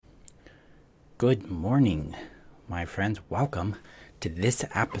Good morning, my friends. Welcome to this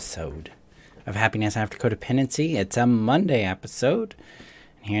episode of Happiness After Codependency. It's a Monday episode.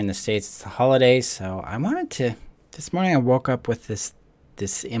 And here in the States, it's the holidays. So I wanted to, this morning I woke up with this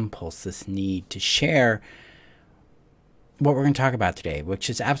impulse, this need to share what we're going to talk about today, which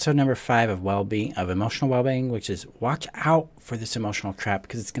is episode number 5 of well-being, of emotional well-being, which is watch out for this emotional trap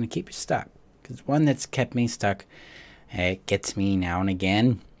because it's going to keep you stuck. Because one that's kept me stuck, it gets me now and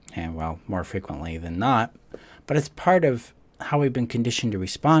again, and well, more frequently than not, but it's part of how we've been conditioned to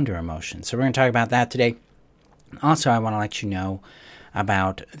respond to our emotions. So we're going to talk about that today. Also, I want to let you know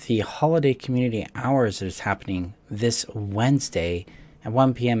about the holiday community hours that is happening this Wednesday at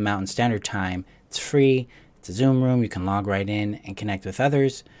 1 p.m. Mountain Standard Time. It's free. It's a Zoom room. You can log right in and connect with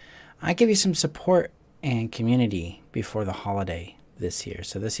others. I give you some support and community before the holiday this year.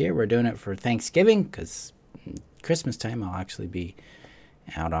 So this year we're doing it for Thanksgiving because Christmas time I'll actually be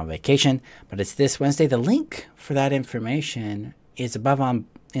out on vacation. But it's this Wednesday. The link for that information is above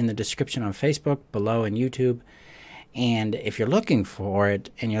in the description on Facebook, below in YouTube. And if you're looking for it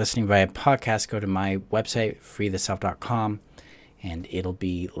and you're listening via podcast, go to my website, freetheself.com, and it'll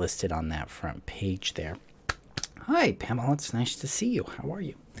be listed on that front page there. Hi, Pamela. It's nice to see you. How are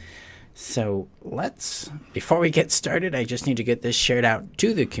you? So before we get started, I just need to get this shared out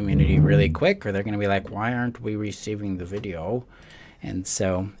to the community really quick, or they're going to be like, why aren't we receiving the video? And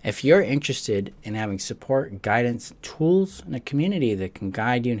so if you're interested in having support, guidance, tools, and a community that can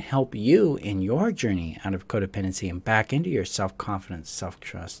guide you and help you in your journey out of codependency and back into your self-confidence,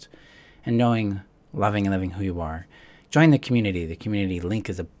 self-trust, and knowing, loving, and living who you are, join the community. The community link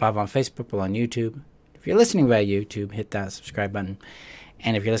is above on Facebook, below on YouTube. If you're listening via YouTube, hit that subscribe button.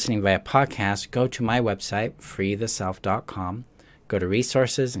 And if you're listening via podcast, go to my website, freetheself.com. Go to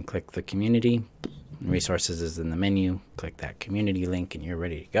resources and click the community. Resources is in the menu. Click that community link and you're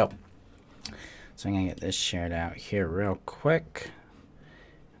ready to go. So I'm going to get this shared out here real quick.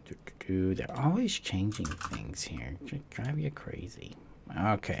 They're always changing things here. Just drive you crazy.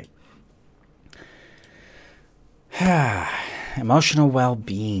 Okay. Emotional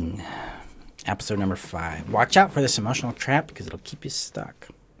well-being. Episode number 5. Watch out for this emotional trap because it'll keep you stuck.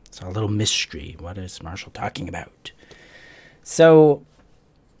 It's a little mystery. What is Marshall talking about? So,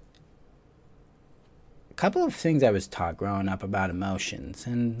 a couple of things I was taught growing up about emotions,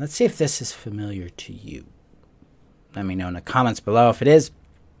 and let's see if this is familiar to you. Let me know in the comments below if it is.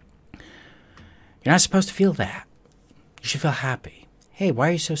 You're not supposed to feel that. You should feel happy. Hey, why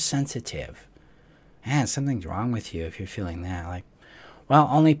are you so sensitive? Man, something's wrong with you if you're feeling that. Like, well,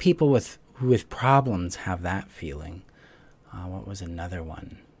 only people with problems have that feeling. What was another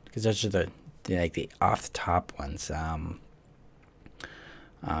one? Because those are the off the top ones.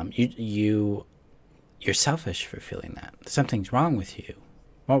 You're selfish for feeling that. Something's wrong with you.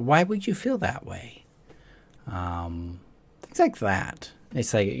 Well, why would you feel that way? Things like that.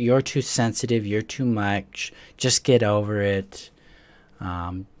 It's like you're too sensitive. You're too much. Just get over it.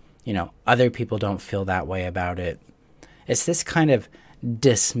 Other people don't feel that way about it. It's this kind of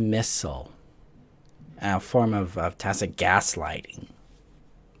dismissal, a form of tacit gaslighting,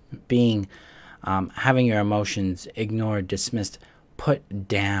 being having your emotions ignored, dismissed, put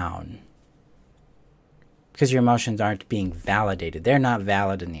down, because your emotions aren't being validated. They're not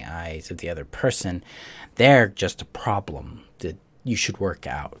valid in the eyes of the other person. They're just a problem that you should work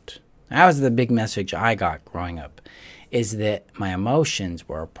out. That was the big message I got growing up, is that my emotions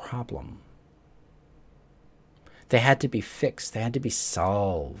were a problem. They had to be fixed. They had to be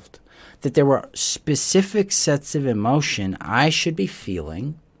solved. That there were specific sets of emotion I should be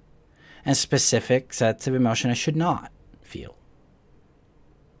feeling and specific sets of emotion I should not feel.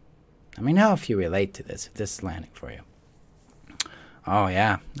 Let me know if you relate to this, if this is landing for you. Oh,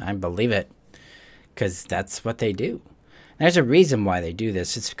 yeah, I believe it, because that's what they do. There's a reason why they do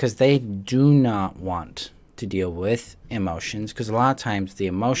this. It's because they do not want to deal with emotions, because a lot of times the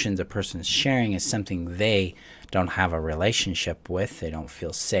emotions a person is sharing is something they don't have a relationship with. They don't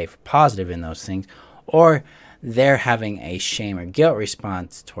feel safe, positive in those things, or they're having a shame or guilt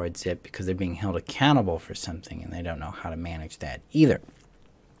response towards it because they're being held accountable for something and they don't know how to manage that either.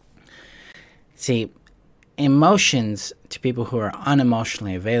 See, emotions to people who are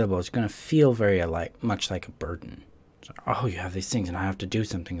unemotionally available is going to feel very much like a burden. So, oh, you have these things and I have to do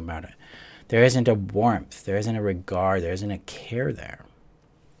something about it. There isn't a warmth, there isn't a regard, there isn't a care there.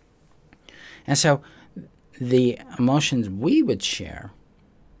 And so the emotions we would share,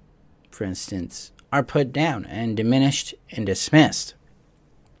 for instance, are put down and diminished and dismissed.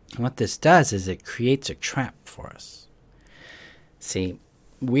 And what this does is it creates a trap for us. See,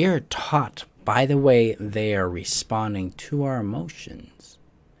 we are taught by the way they are responding to our emotions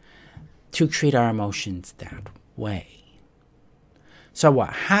to treat our emotions that way. So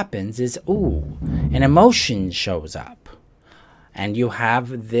what happens is, an emotion shows up, and you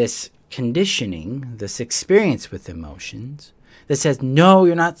have this conditioning, this experience with emotions that says, no,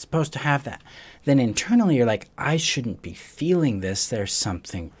 you're not supposed to have that. Then internally you're like, I shouldn't be feeling this. There's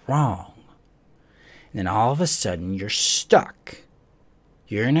something wrong. And then all of a sudden you're stuck.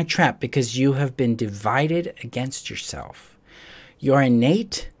 You're in a trap because you have been divided against yourself. Your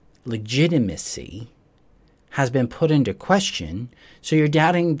innate legitimacy has been put into question, so you're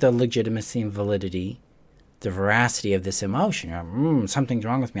doubting the legitimacy and validity, the veracity of this emotion. Something's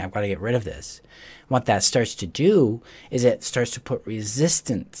wrong with me. I've got to get rid of this. What that starts to do is it starts to put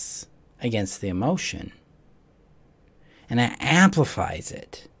resistance against the emotion. And that amplifies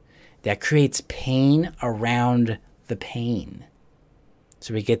it. That creates pain around the pain.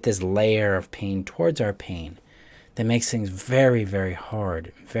 So we get this layer of pain towards our pain that makes things very, very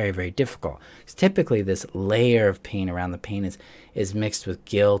hard, very, very difficult. Because typically this layer of pain around the pain is mixed with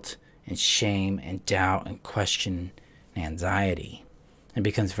guilt and shame and doubt and question and anxiety. It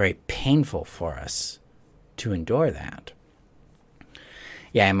becomes very painful for us to endure that.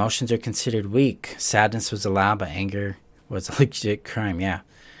 Yeah, emotions are considered weak. Sadness was allowed, but anger was a legit crime. Yeah.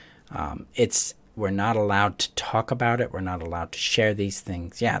 We're not allowed to talk about it. We're not allowed to share these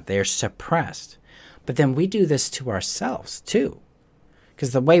things. Yeah, they're suppressed. But then we do this to ourselves too.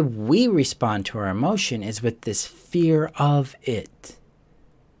 Because the way we respond to our emotion is with this fear of it.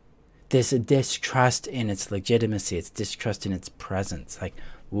 This distrust in its legitimacy. It's distrust in its presence. Like,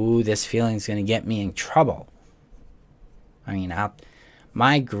 this feeling's going to get me in trouble. I mean,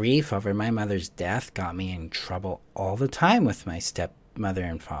 my grief over my mother's death got me in trouble all the time with my stepmother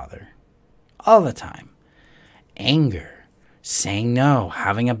and father. All the time. Anger, saying no,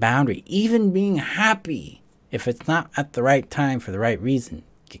 having a boundary, even being happy, if it's not at the right time for the right reason,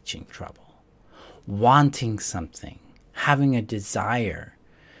 gets you in trouble. Wanting something, having a desire,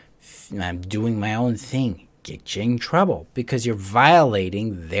 doing my own thing, gets you in trouble because you're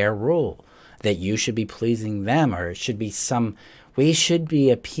violating their rule that you should be pleasing them, or it should be we should be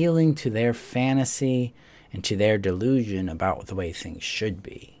appealing to their fantasy and to their delusion about the way things should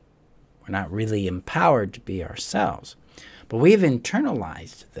be. We're not really empowered to be ourselves. But we've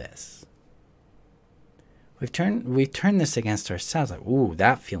internalized this. We've turned this against ourselves. Like,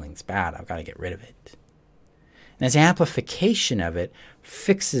 that feeling's bad. I've got to get rid of it. And this amplification of it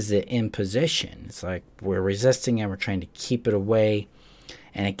fixes it in position. It's like we're resisting it. We're trying to keep it away.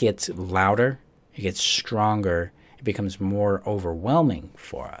 And it gets louder. It gets stronger. It becomes more overwhelming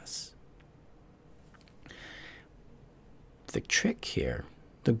for us. The trick here,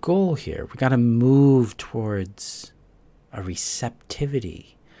 the goal here, we got to move towards a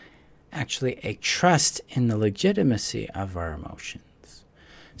receptivity, actually a trust in the legitimacy of our emotions.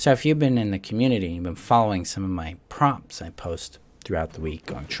 So if you've been in the community, you've been following some of my prompts I post throughout the week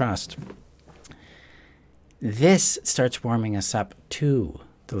on trust, this starts warming us up to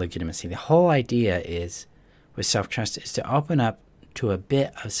the legitimacy. The whole idea is, with self-trust, is to open up to a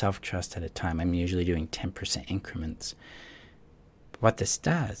bit of self-trust at a time. I'm usually doing 10% increments. What this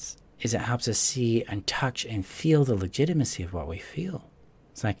does is it helps us see and touch and feel the legitimacy of what we feel.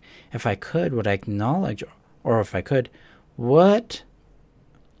 It's like, if I could, would I acknowledge, or if I could, let's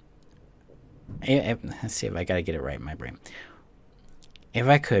see if I got to get it right in my brain. If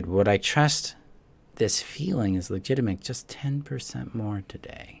I could, would I trust this feeling is legitimate just 10% more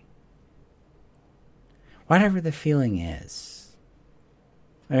today? Whatever the feeling is,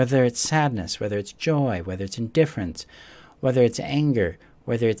 whether it's sadness, whether it's joy, whether it's indifference, whether it's anger,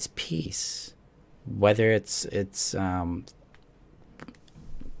 whether it's peace, whether it's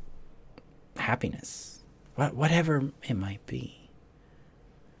happiness, whatever it might be.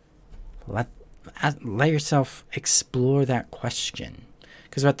 Let yourself explore that question.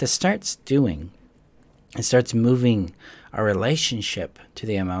 Because what this starts doing, it starts moving our relationship to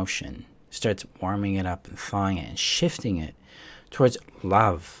the emotion, starts warming it up and thawing it and shifting it towards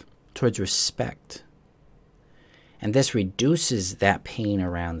love, towards respect. And this reduces that pain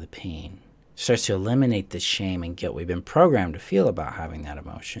around the pain. Starts to eliminate the shame and guilt we've been programmed to feel about having that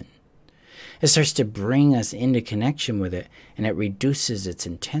emotion. It starts to bring us into connection with it, and it reduces its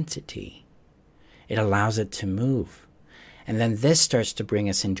intensity. It allows it to move. And then this starts to bring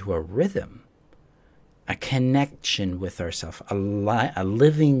us into a rhythm, a connection with ourselves, a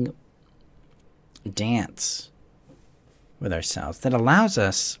living dance with ourselves that allows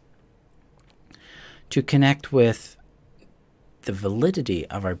us to connect with the validity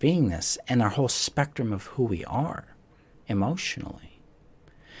of our beingness and our whole spectrum of who we are emotionally.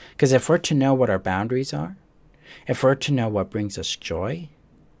 Because if we're to know what our boundaries are, if we're to know what brings us joy,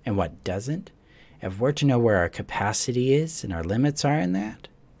 and what doesn't, if we're to know where our capacity is and our limits are in that,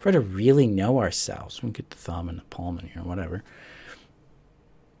 if we're to really know ourselves, we'll get the thumb and the palm in here, whatever,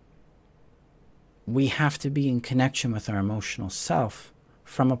 we have to be in connection with our emotional self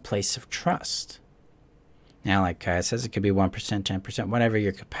from a place of trust. Now, like Kaya says, it could be 1%, 10%, whatever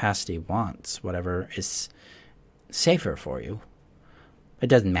your capacity wants, whatever is safer for you. It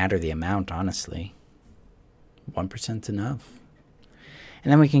doesn't matter the amount, honestly. 1%'s enough.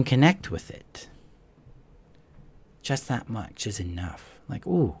 And then we can connect with it. Just that much is enough. Like,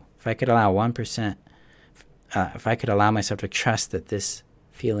 ooh, if I could allow 1%, if I could allow myself to trust that this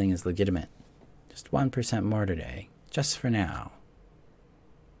feeling is legitimate, just 1% more today, just for now,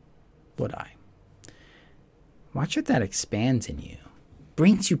 would I? Watch what that expands in you.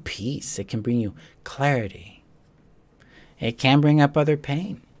 Brings you peace. It can bring you clarity. It can bring up other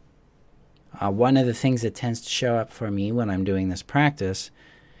pain. One of the things that tends to show up for me when I'm doing this practice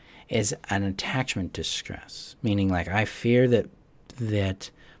is an attachment to stress. Meaning, like, I fear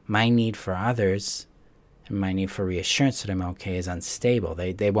that my need for others and my need for reassurance that I'm okay is unstable.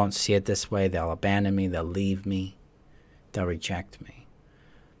 They won't see it this way. They'll abandon me. They'll leave me. They'll reject me.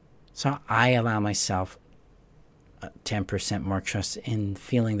 So I allow myself 10% more trust in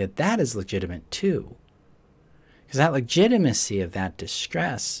feeling that that is legitimate too. Because that legitimacy of that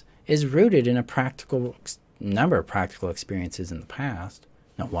distress is rooted in a number of practical experiences in the past.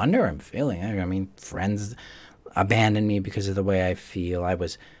 No wonder I'm feeling it. I mean, friends abandoned me because of the way I feel. I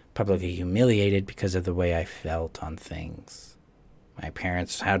was publicly humiliated because of the way I felt on things. My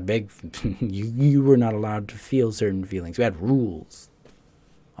parents had you were not allowed to feel certain feelings. We had rules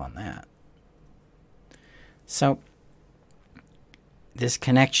on that. So this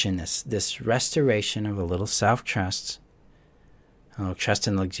connection, this restoration of a little self-trust, a little trust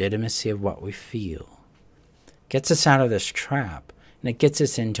in the legitimacy of what we feel, gets us out of this trap, and it gets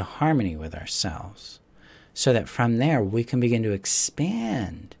us into harmony with ourselves, so that from there we can begin to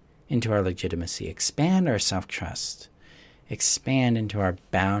expand into our legitimacy, expand our self-trust, expand into our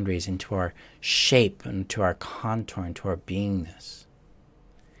boundaries, into our shape, into our contour, into our beingness.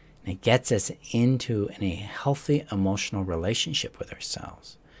 And it gets us into a healthy emotional relationship with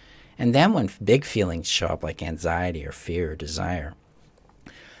ourselves. And then when big feelings show up like anxiety or fear or desire,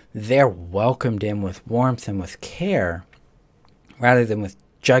 they're welcomed in with warmth and with care rather than with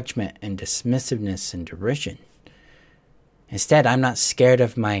judgment and dismissiveness and derision. Instead, I'm not scared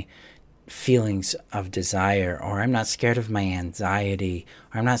of my feelings of desire, or I'm not scared of my anxiety,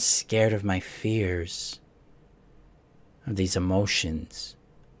 or I'm not scared of my fears, of these emotions.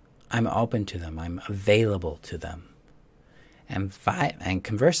 I'm open to them. I'm available to them. And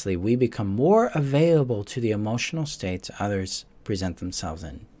conversely, we become more available to the emotional states others present themselves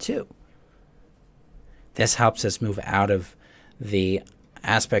in too. This helps us move out of the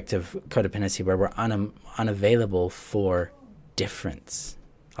aspect of codependency where we're unavailable for difference.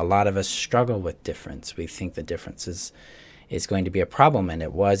 A lot of us struggle with difference. We think the difference is going to be a problem, and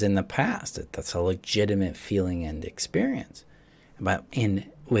it was in the past. That's a legitimate feeling and experience. But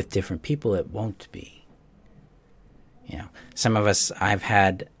with different people, it won't be. Some of us, I've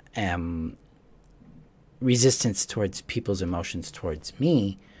had resistance towards people's emotions towards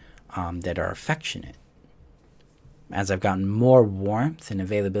me that are affectionate. As I've gotten more warmth and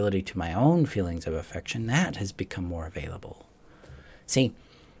availability to my own feelings of affection, that has become more available. See,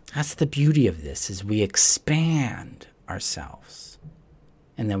 that's the beauty of this, is we expand ourselves,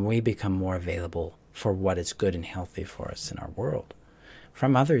 and then we become more available for what is good and healthy for us in our world,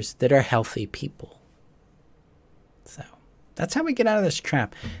 from others that are healthy people. So that's how we get out of this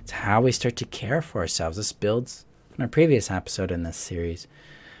trap. It's how we start to care for ourselves. This builds on our previous episode in this series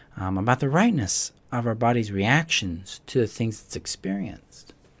about the rightness of our body's reactions to the things it's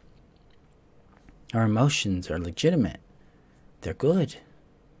experienced. Our emotions are legitimate. They're good.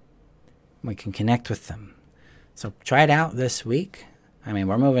 We can connect with them. So try it out this week. I mean,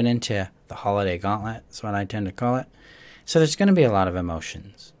 we're moving into the holiday gauntlet. That's what I tend to call it. So there's going to be a lot of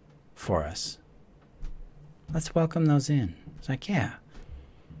emotions for us. Let's welcome those in. It's like, yeah.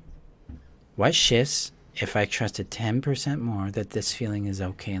 What shifts if I trusted 10% more that this feeling is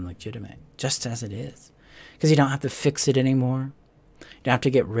okay and legitimate, just as it is? Because you don't have to fix it anymore. You don't have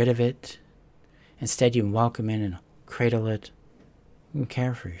to get rid of it. Instead, you can welcome in and cradle it and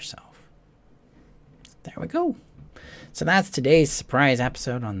care for yourself. There we go. So that's today's surprise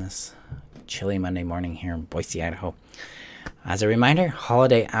episode on this chilly Monday morning here in Boise, Idaho. As a reminder,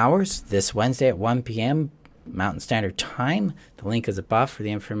 holiday hours this Wednesday at 1 p.m. Mountain Standard Time. The link is above for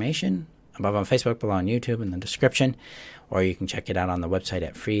the information above on Facebook, below on YouTube in the description, or you can check it out on the website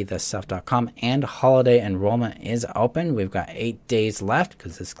at freetheself.com. And holiday enrollment is open. We've got 8 days left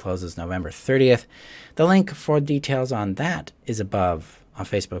because this closes November 30th. The link for details on that is above on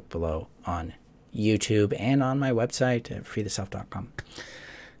Facebook, below on YouTube, and on my website at freetheself.com.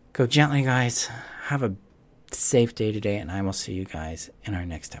 Go gently, guys. Have a safe day today, and I will see you guys in our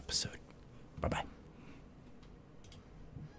next episode. Bye-bye.